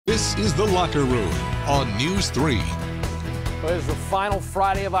This is The Locker Room on News 3. Well, it's the final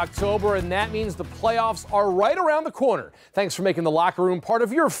Friday of October, and that means the playoffs are right around the corner. Thanks for making The Locker Room part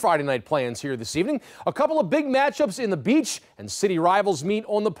of your Friday night plans here this evening. A couple of big matchups in the Beach, and city rivals meet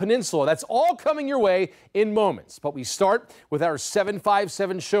on the Peninsula. That's all coming your way in moments. But we start with our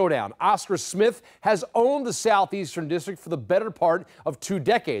 7-5-7 showdown. Oscar Smith has owned the Southeastern District for the better part of 2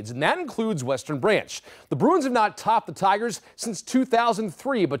 decades, and that includes Western Branch. The Bruins have not topped the Tigers since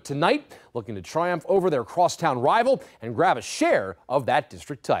 2003, but tonight looking to triumph over their crosstown rival and grab a share of that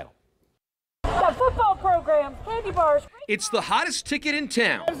district title. Got football programs, candy bars. It's the hottest ticket in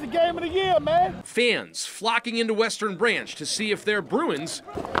town. It's the game of the year, man. Fans flocking into Western Branch to see if their Bruins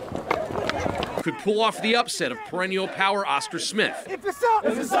could pull off the upset of perennial power Oscar Smith. If it's up,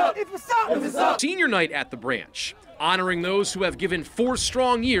 if it's up, if it's up, if it's up. Senior night at the Branch, honoring those who have given 4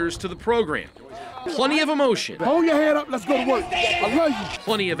 strong years to the program. Plenty of emotion. Hold your head up, let's go to work. I love you.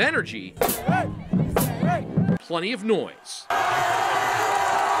 Plenty of energy. Plenty of noise.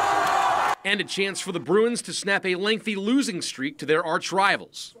 And a chance for the Bruins to snap a lengthy losing streak to their arch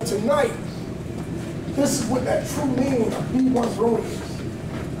rivals. Tonight, this is what that true meaning of B1 Bruin is.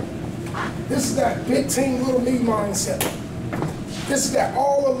 This is that big team, little me mindset. This is that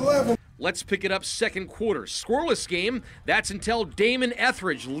all 11. Let's pick it up second quarter. Scoreless game. That's until Damon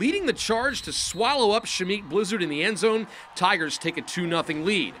Etheridge leading the charge to swallow up Shamik Blizzard in the end zone. Tigers take a 2-0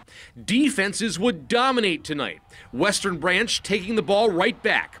 lead. Defenses would dominate tonight. Western Branch taking the ball right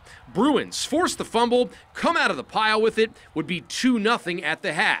back. Bruins force the fumble, come out of the pile with it, would be 2-0 at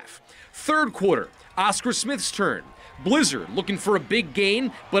the half. Third quarter, Oscar Smith's turn. Blizzard looking for a big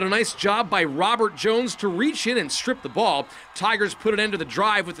gain, but a nice job by Robert Jones to reach in and strip the ball. Tigers put an end to the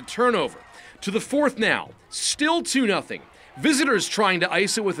drive with the turnover. To the fourth now, still 2-0. Visitors trying to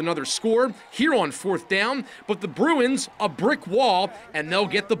ice it with another score here on fourth down, but the Bruins a brick wall, and they'll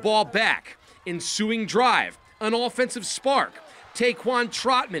get the ball back. Ensuing drive, an offensive spark. Taquan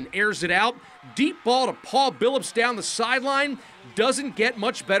Trotman airs it out. Deep ball to Paul Billups down the sideline. Doesn't get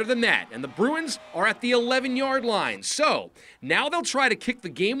much better than that. And the Bruins are at the 11-yard line. So now they'll try to kick the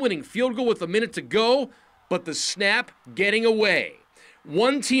game-winning field goal with a minute to go, but the snap getting away.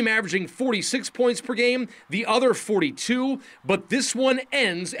 One team averaging 46 points per game, the other 42, but this one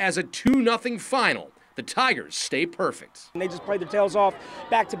ends as a 2-0 final. The Tigers stay perfect. They just played their tails off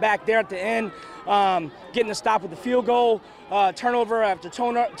back-to-back there at the end, getting a stop with the field goal, turnover after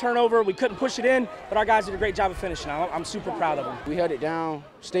turnover. We couldn't push it in, but our guys did a great job of finishing. I'm super proud of them. We held it down,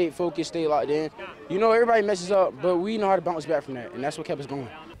 stayed focused, stayed locked in. You know, everybody messes up, but we know how to bounce back from that, and that's what kept us going.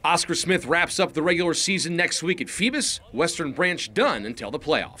 Oscar Smith wraps up the regular season next week at Phoebus. Western Branch done until the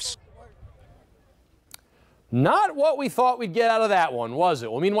playoffs. Not what we thought we'd get out of that one, was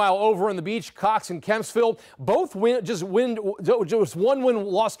it? Well, meanwhile, over in the Beach, Cox and Kempsville both just one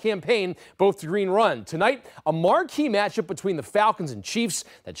win-loss campaign, both to Green Run. Tonight, a marquee matchup between the Falcons and Chiefs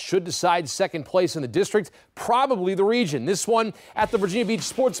that should decide second place in the district, probably the region. This one at the Virginia Beach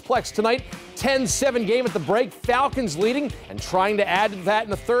Sportsplex tonight, 10-7 game at the break. Falcons leading and trying to add to that in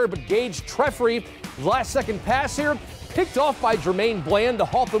the third, but Gage Treffery, last-second pass here, picked off by Jermaine Bland to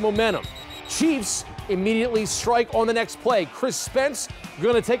halt the momentum. Chiefs immediately strike on the next play. Chris Spence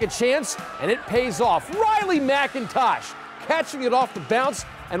going to take a chance, and it pays off. Riley McIntosh catching it off the bounce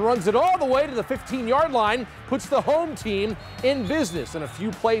and runs it all the way to the 15-yard line, puts the home team in business. And a few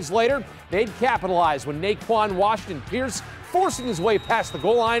plays later, they'd capitalize when Naquan Washington Pierce forcing his way past the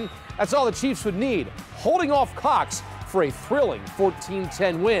goal line. That's all the Chiefs would need, holding off Cox for a thrilling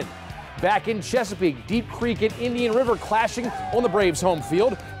 14-10 win. Back in Chesapeake, Deep Creek and Indian River clashing on the Braves' home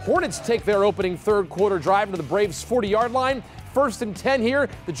field. Hornets take their opening third quarter drive to the Braves' 40-yard line. 1st and 10 here.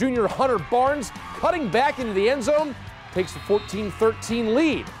 The junior Hunter Barnes cutting back into the end zone takes the 14-13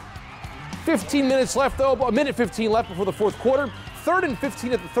 lead. 15 minutes left, though, a minute 15 left before the fourth quarter. 3rd and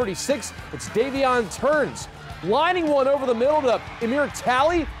 15 at the 36. It's Davion Turns lining one over the middle to Emir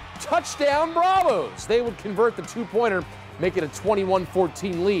Talley. Touchdown, Bravos. They would convert the 2-pointer, make it a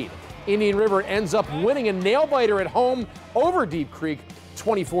 21-14 lead. Indian River ends up winning a nail-biter at home over Deep Creek,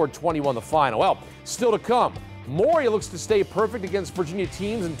 24-21 the final. Well, still to come. Maury looks to stay perfect against Virginia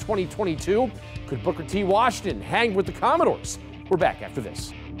teams in 2022. Could Booker T. Washington hang with the Commodores? We're back after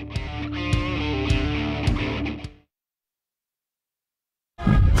this.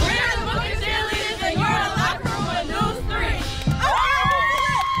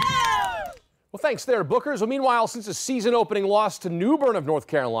 Well, thanks there, Bookers. Well, meanwhile, since a season-opening loss to New Bern of North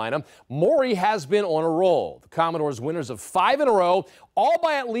Carolina, Maury has been on a roll. The Commodores winners of 5 in a row, all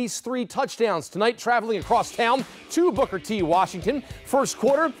by at least 3 touchdowns. Tonight, traveling across town to Booker T. Washington. First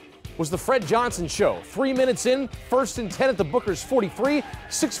quarter was the Fred Johnson show. 3 minutes in, 1st and 10 at the Booker's 43.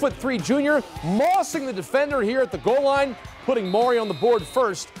 6'3" junior, mossing the defender here at the goal line, putting Maury on the board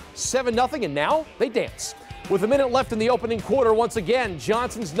first. 7-0, and now they dance. With a minute left in the opening quarter, once again,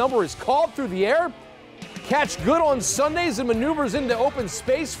 Johnson's number is called through the air. Catch good on Sundays and maneuvers into open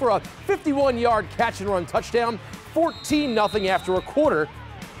space for a 51-yard catch-and-run touchdown. 14-0 after a quarter.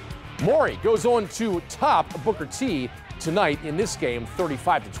 Maury goes on to top Booker T tonight in this game,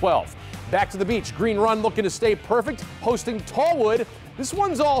 35-12. Back to the beach. Green Run looking to stay perfect, hosting Tallwood. This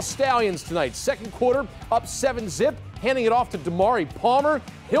one's all Stallions tonight. Second quarter, up 7-zip, handing it off to Damari Palmer.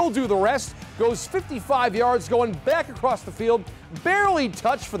 He'll do the rest. Goes 55 yards, going back across the field. Barely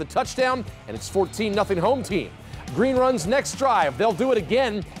touched for the touchdown, and it's 14-0 home team. Green Run's next drive, they'll do it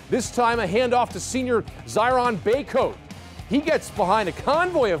again. This time a handoff to senior Zyron Baycoat. He gets behind a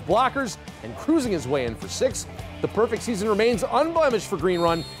convoy of blockers and cruising his way in for 6. The perfect season remains unblemished for Green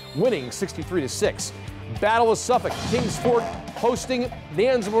Run, winning 63-6. Battle of Suffolk, Kings Fork hosting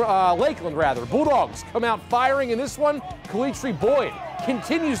Lakeland. Bulldogs come out firing in this one. Kalitri Boyd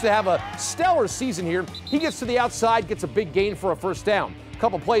continues to have a stellar season here. He gets to the outside, gets a big gain for a first down. A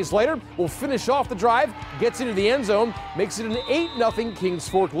couple plays later, will finish off the drive, gets into the end zone, makes it an 8-0 Kings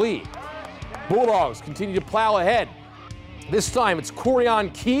Fork lead. Bulldogs continue to plow ahead. This time it's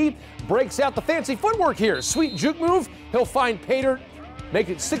Corian Key, breaks out the fancy footwork here. Sweet juke move, he'll find Pater, make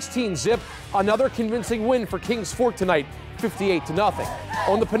it 16-zip. Another convincing win for Kings Fork tonight, 58-0.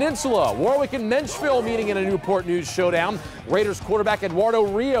 On the peninsula, Warwick and Menchville meeting in a Newport News showdown. Raiders quarterback Eduardo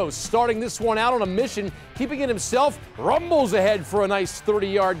Rios starting this one out on a mission, keeping it himself, rumbles ahead for a nice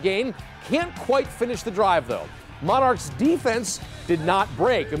 30-yard gain. Can't quite finish the drive, though. Monarchs defense did not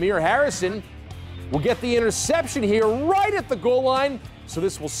break. Amir Harrison will get the interception here right at the goal line, so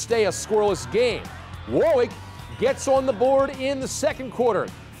this will stay a scoreless game. Warwick gets on the board in the second quarter.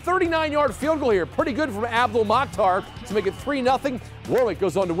 39-yard field goal here. Pretty good from Abdul Mokhtar to make it 3-0. Warwick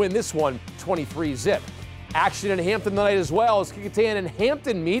goes on to win this one 23-zip. Action in Hampton tonight as well as Kecoughtan and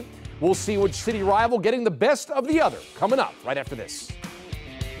Hampton meet. We'll see which city rival getting the best of the other coming up right after this.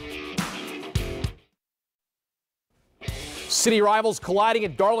 City rivals colliding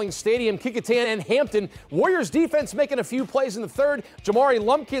at Darling Stadium, Kecoughtan and Hampton. Warriors defense making a few plays in the third. Jamari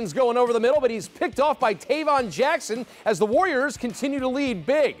Lumpkins going over the middle, but he's picked off by Tavon Jackson as the Warriors continue to lead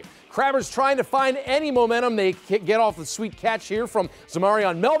big. Crabbers trying to find any momentum. They get off the sweet catch here from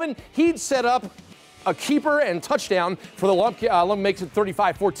Zamarion Melvin. He'd set up a keeper and touchdown for the Lump makes it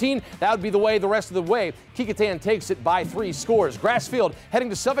 35-14. That would be the way the rest of the way. Kecoughtan takes it by 3 scores. Grassfield heading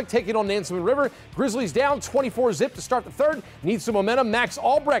to Suffolk, taking on Nansemond River. Grizzlies down 24-zip to start the third. Need some momentum. Max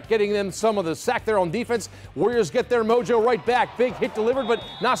Albrecht getting them some of the sack there on defense. Warriors get their mojo right back. Big hit delivered, but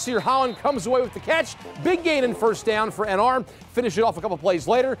Nasir Holland comes away with the catch. Big gain and first down for NR. Finish it off a couple plays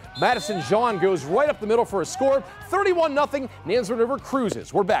later. Madison Jean goes right up the middle for a score. 31-0. Nansemond River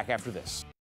cruises. We're back after this.